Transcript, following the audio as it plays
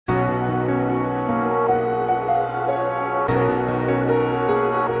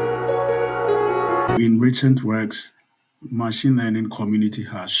in recent works, machine learning community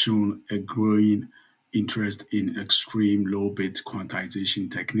has shown a growing interest in extreme low-bit quantization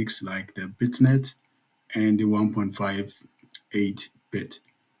techniques like the BitNet and the 1.58 bit.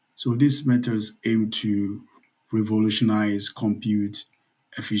 So these methods aim to revolutionize compute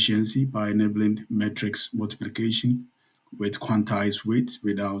efficiency by enabling matrix multiplication with quantized weight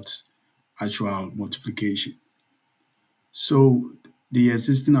without actual multiplication. So the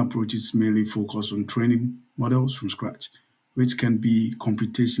existing approaches mainly focus on training models from scratch, which can be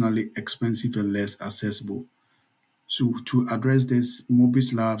computationally expensive and less accessible. So to address this,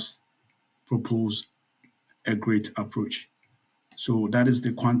 Mobius Labs propose a great approach. So that is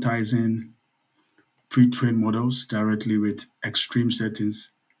the quantizing pre-trained models directly with extreme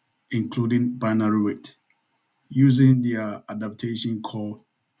settings, including binary weight, using their adaptation called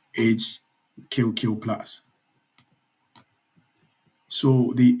HQQ plus.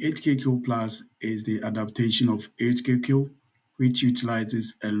 So the HQQ plus is the adaptation of HQQ, which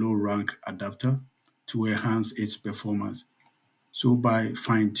utilizes a low rank adapter to enhance its performance. So by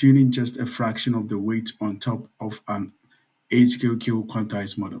fine-tuning just a fraction of the weight on top of an HQQ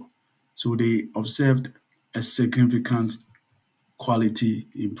quantized model. So they observed a significant quality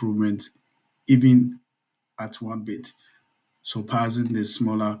improvement even at 1 bit, surpassing the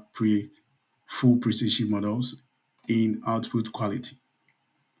smaller full precision models in output quality.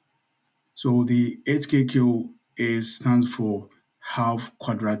 So the HQQ stands for half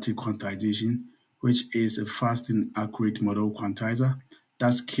quadratic quantization, which is a fast and accurate model quantizer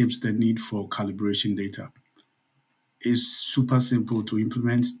that skips the need for calibration data. It's super simple to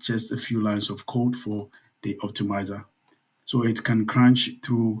implement, just a few lines of code for the optimizer. So it can crunch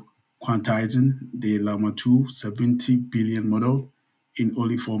through quantizing the Llama 2 70 billion model in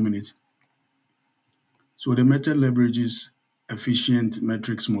only 4 minutes. So the method leverages efficient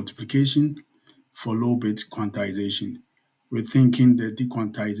matrix multiplication for low-bit quantization, rethinking the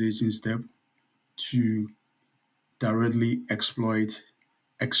dequantization step to directly exploit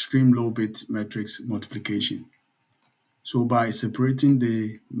extreme low-bit matrix multiplication. So by separating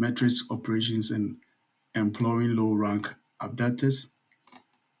the matrix operations and employing low-rank adapters,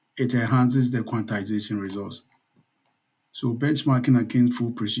 it enhances the quantization results. So benchmarking against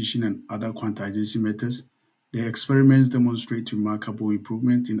full precision and other quantization methods, the experiments demonstrate remarkable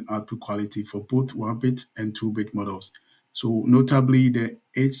improvement in output quality for both 1-bit and 2-bit models. So notably, the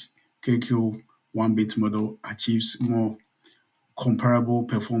HQQ 1-bit model achieves more comparable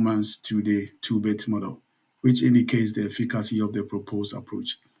performance to the 2-bit model, which indicates the efficacy of the proposed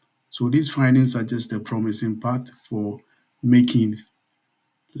approach. So these findings suggest a promising path for making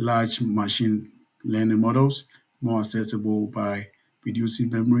large machine learning models more accessible by reducing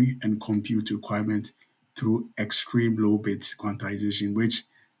memory and compute requirement through extreme low bit quantization, which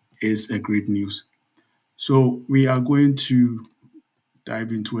is a great news. So we are going to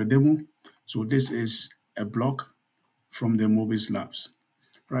dive into a demo. So this is a block from the Mobius Labs,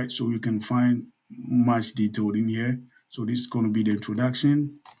 right? So you can find much detail in here. So this is going to be the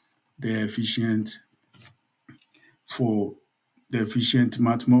introduction, the efficient for the efficient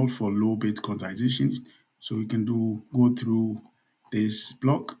math mode for low bit quantization. So you can go through this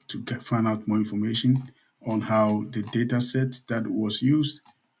block to find out more information on how the data set that was used.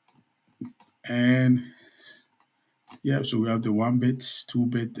 And yeah, so we have the 1-bit,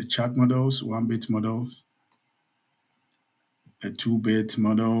 2-bit, the chart models, 1-bit model, a 2-bit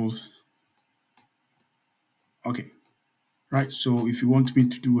model. Okay, right. So if you want me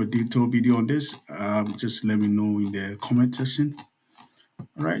to do a detailed video on this, just let me know in the comment section.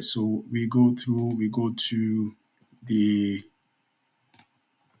 All right, so we go to the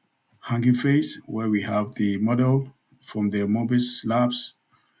hanging face where we have the model from the Mobius Labs.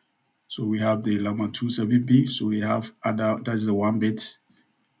 So we have the Llama 2 7B. So they have other, that's the 1-bit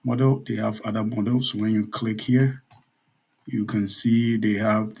model. They have other models. When you click here, you can see they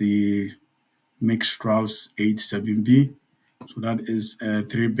have the Mixtral 8 7B. So that is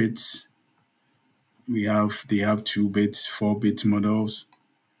 3 bits. They have 2 bits, 4-bit models.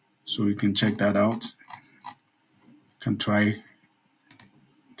 So you can check that out. You can try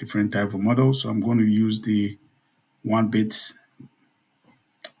different type of models. So I'm going to use the 1-bit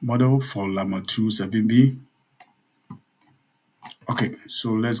model for Llama 2 7B. Okay,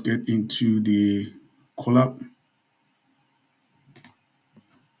 so let's get into the collab.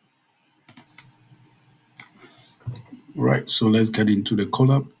 Right, so let's get into the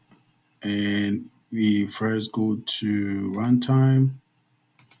collab, and we first go to runtime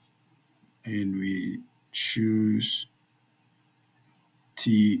and we choose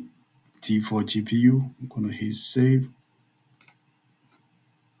T for GPU. I'm gonna hit save,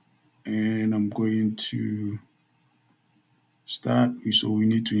 and I'm going to start. So we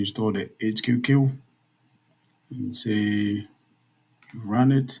need to install the HQQ and say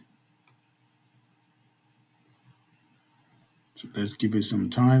run it. So let's give it some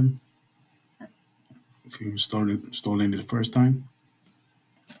time. If you installing it the first time.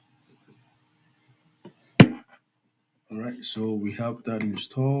 All right, so we have that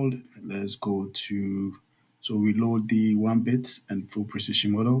installed. Let's go to, so we load the 1-bit and full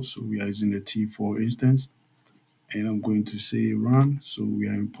precision model. So we are using the T4 instance, and I'm going to say run. So we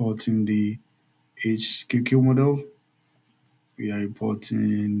are importing the HQQ model. We are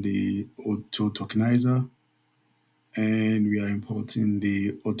importing the auto tokenizer, and we are importing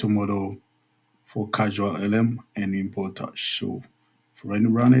the auto model for casual LM and importer. So for any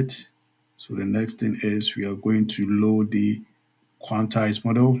run it. So the next thing is we are going to load the quantized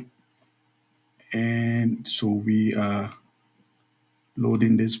model. And so we are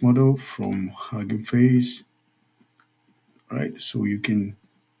loading this model from Hugging Face, right? So you can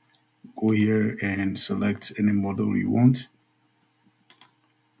go here and select any model you want,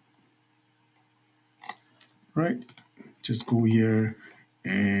 right? Just go here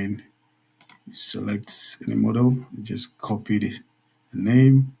and select any model, just copy the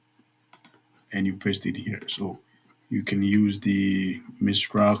name and you paste it here. So you can use the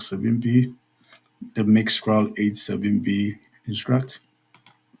Mistral 7B, the Mistral 87B instruct,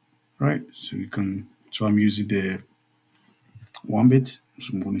 right? So you can, so I'm using the 1-bit.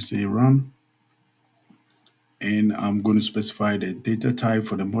 So I'm going to say run, and I'm going to specify the data type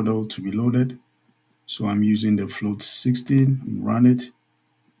for the model to be loaded. So I'm using the float 16, run it,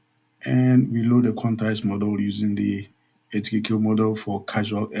 and we load the quantized model using the HQQ model for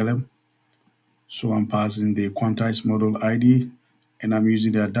casual LM. So I'm passing the quantized model ID, and I'm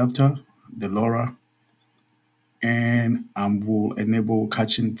using the adapter, the LoRa, and I will enable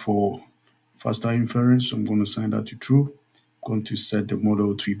caching for faster inference. So I'm going to assign that to true. I'm going to set the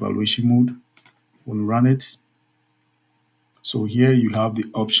model to evaluation mode. I'm going to run it. So here you have the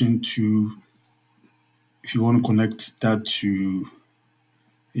option to, if you want to connect that to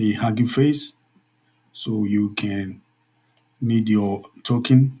a Hugging Face, so you can need your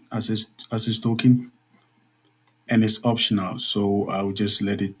token, access token, and it's optional. So I will just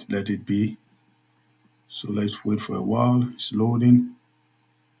let it be. So let's wait for a while. It's loading.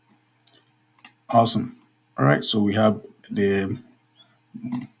 Awesome. All right, so we have the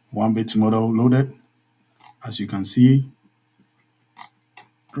 1-bit model loaded, as you can see.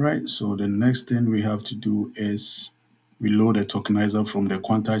 All right, so the next thing we have to do is reload the tokenizer from the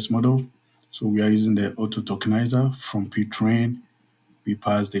quantized model. So we are using the auto tokenizer from pre-train. We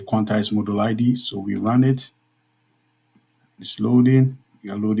pass the quantized model ID, so we run it. It's loading. We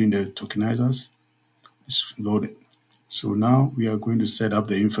are loading the tokenizers. It's loaded. So now we are going to set up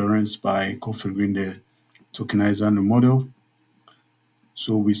the inference by configuring the tokenizer and the model.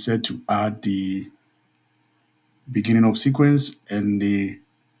 So we set to add the beginning of sequence and the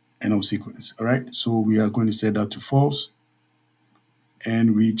end of sequence. All right. So we are going to set that to false.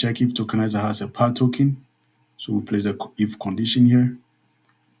 And we check if tokenizer has a part token. So we place a if condition here.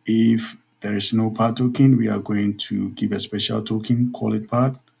 If there is no part token, we are going to give a special token, call it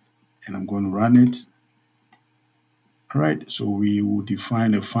part, and I'm going to run it. All right, so we will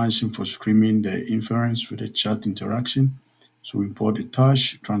define a function for streaming the inference with the chat interaction. So we import the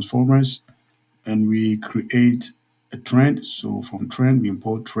touch transformers, and we create a trend. So from trend, we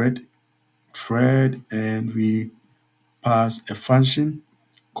import thread, and we pass a function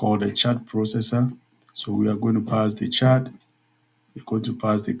called the chat processor. So we are going to pass the chat. We're going to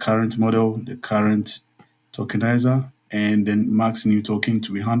pass the current model, the current tokenizer, and then max new token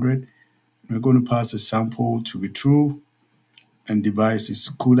to be 100. We're going to pass a sample to be true, and device is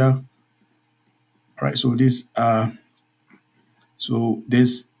CUDA. All right, so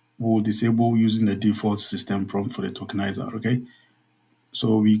this will disable using the default system prompt for the tokenizer. Okay,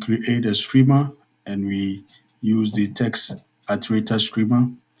 so we create a streamer and we use the text iterator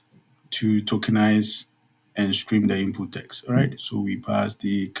streamer to tokenize and stream the input text. All right, so we pass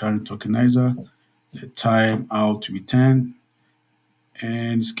the current tokenizer, the time out to be 10,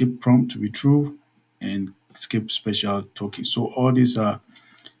 and skip prompt to be true, and skip special token. So all these are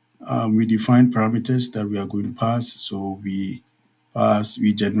redefined parameters that we are going to pass. So we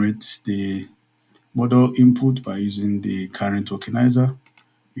generate the model input by using the current tokenizer.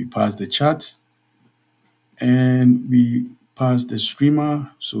 We pass the chat, and we pass the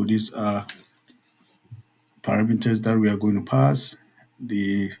streamer. So these are parameters that we are going to pass.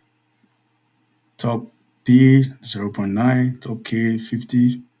 The top P 0.9, top K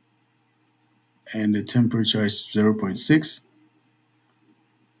 50, and the temperature is 0.6.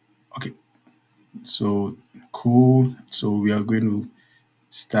 Okay, so cool. So we are going to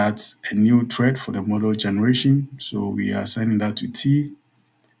start a new thread for the model generation. So we are assigning that to T,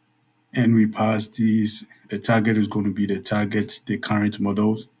 and we pass this. The target is going to be the current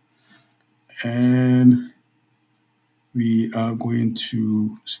model, and we are going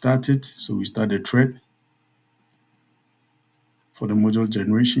to start it. So we start the thread for the model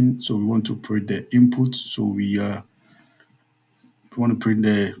generation. So we want to print the input. So we want to print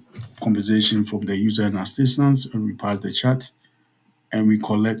the conversation from the user and assistants, and we pass the chat, and we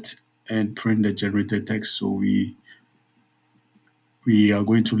collect and print the generated text. So we are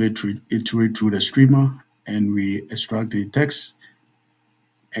going to iterate through the streamer, and we extract the text,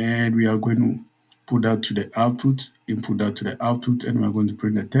 and we are going to put that to the output, input that to the output, and we are going to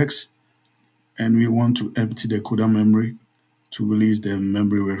print the text, and we want to empty the coder memory to release the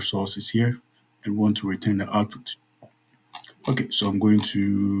memory resources here, and want to return the output. Okay, so I'm going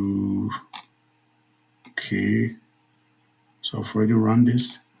to, okay, so I've already run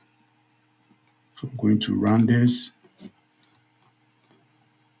this. So I'm going to run this.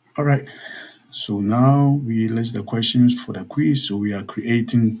 All right, so now we list the questions for the quiz. So we are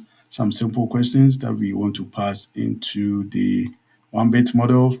creating some simple questions that we want to pass into the one-bit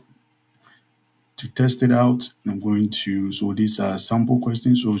model to test it out. I'm going to, so these are sample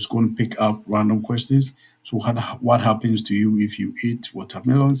questions. So it's going to pick up random questions. So what happens to you if you eat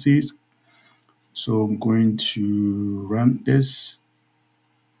watermelon seeds? So I'm going to run this.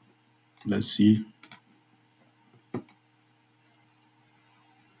 Let's see.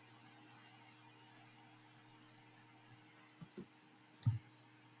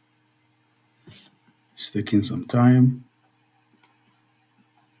 It's taking some time.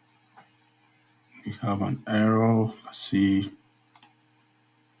 We have an error. Let's see.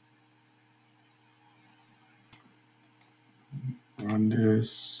 Run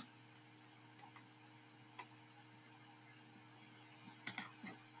this.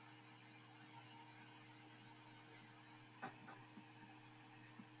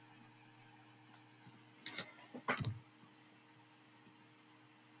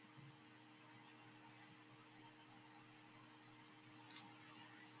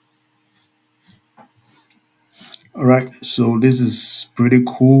 All right, so this is pretty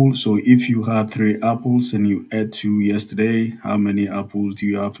cool. So if you had 3 apples and you ate 2 yesterday, how many apples do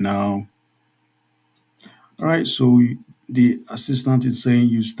you have now? All right, so the assistant is saying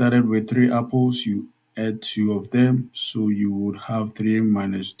you started with 3 apples, you ate 2 of them, so you would have 3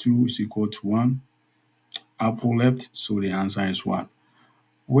 - 2 is equal to 1 apple left. So the answer is 1,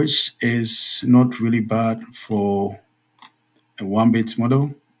 which is not really bad for a one-bit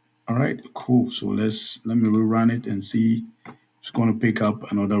model. All right, cool. So let me rerun it and see. It's going to pick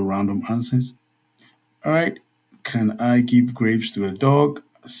up another random answers. All right. Can I give grapes to a dog?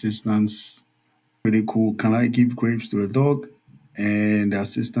 Assistance, pretty cool. Can I give grapes to a dog? And the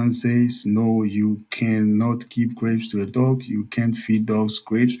assistant says, no, you cannot give grapes to a dog. You can't feed dogs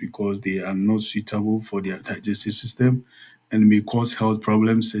grapes because they are not suitable for their digestive system and may cause health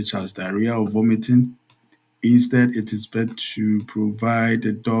problems such as diarrhea or vomiting. Instead, it is better to provide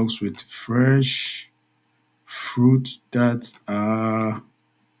the dogs with fresh fruit that are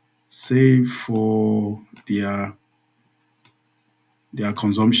safe for their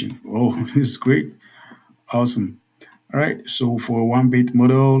consumption. Oh, this is great. Awesome. All right. So for a one-bit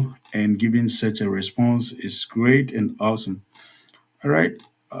model and giving such a response is great and awesome. All right.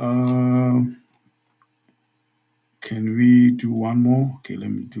 Can we do one more? Okay,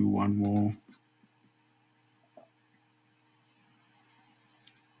 let me do one more.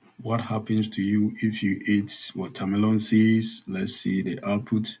 What happens to you if you eat watermelon seeds? Let's see the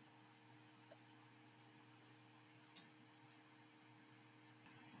output.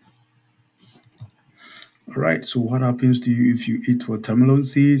 All right. So what happens to you if you eat watermelon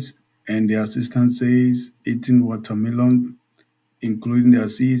seeds? And the assistant says eating watermelon including their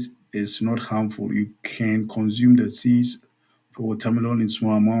seeds, is not harmful. You can consume the seeds for watermelon in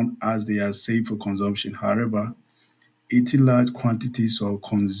small amount as they are safe for consumption. However, eating large quantities or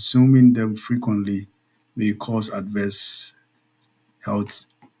consuming them frequently may cause adverse health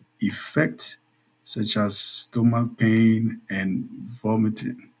effects such as stomach pain and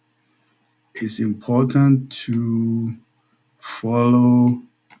vomiting. It's important to follow,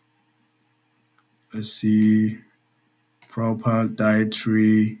 let's see, proper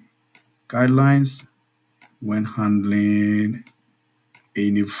dietary guidelines when handling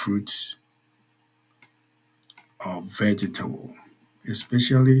any fruit or vegetable,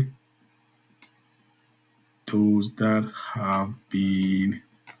 especially those that have been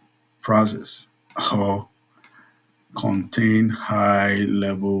processed or contain high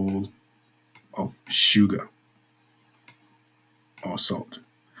level of sugar or salt.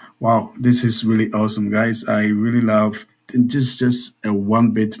 Wow, this is really awesome, guys. I really love just a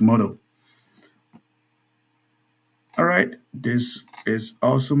one-bit model. All right, this is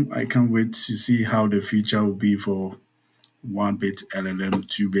awesome. I can't wait to see how the future will be for one-bit LLM,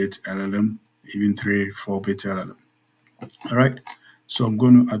 two-bit LLM, even three, four-bit LLM. All right, so I'm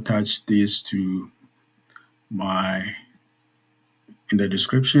going to attach this to my in the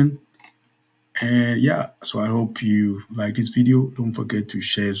description. And yeah, so I hope you like this video. Don't forget to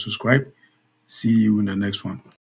share and subscribe. See you in the next one.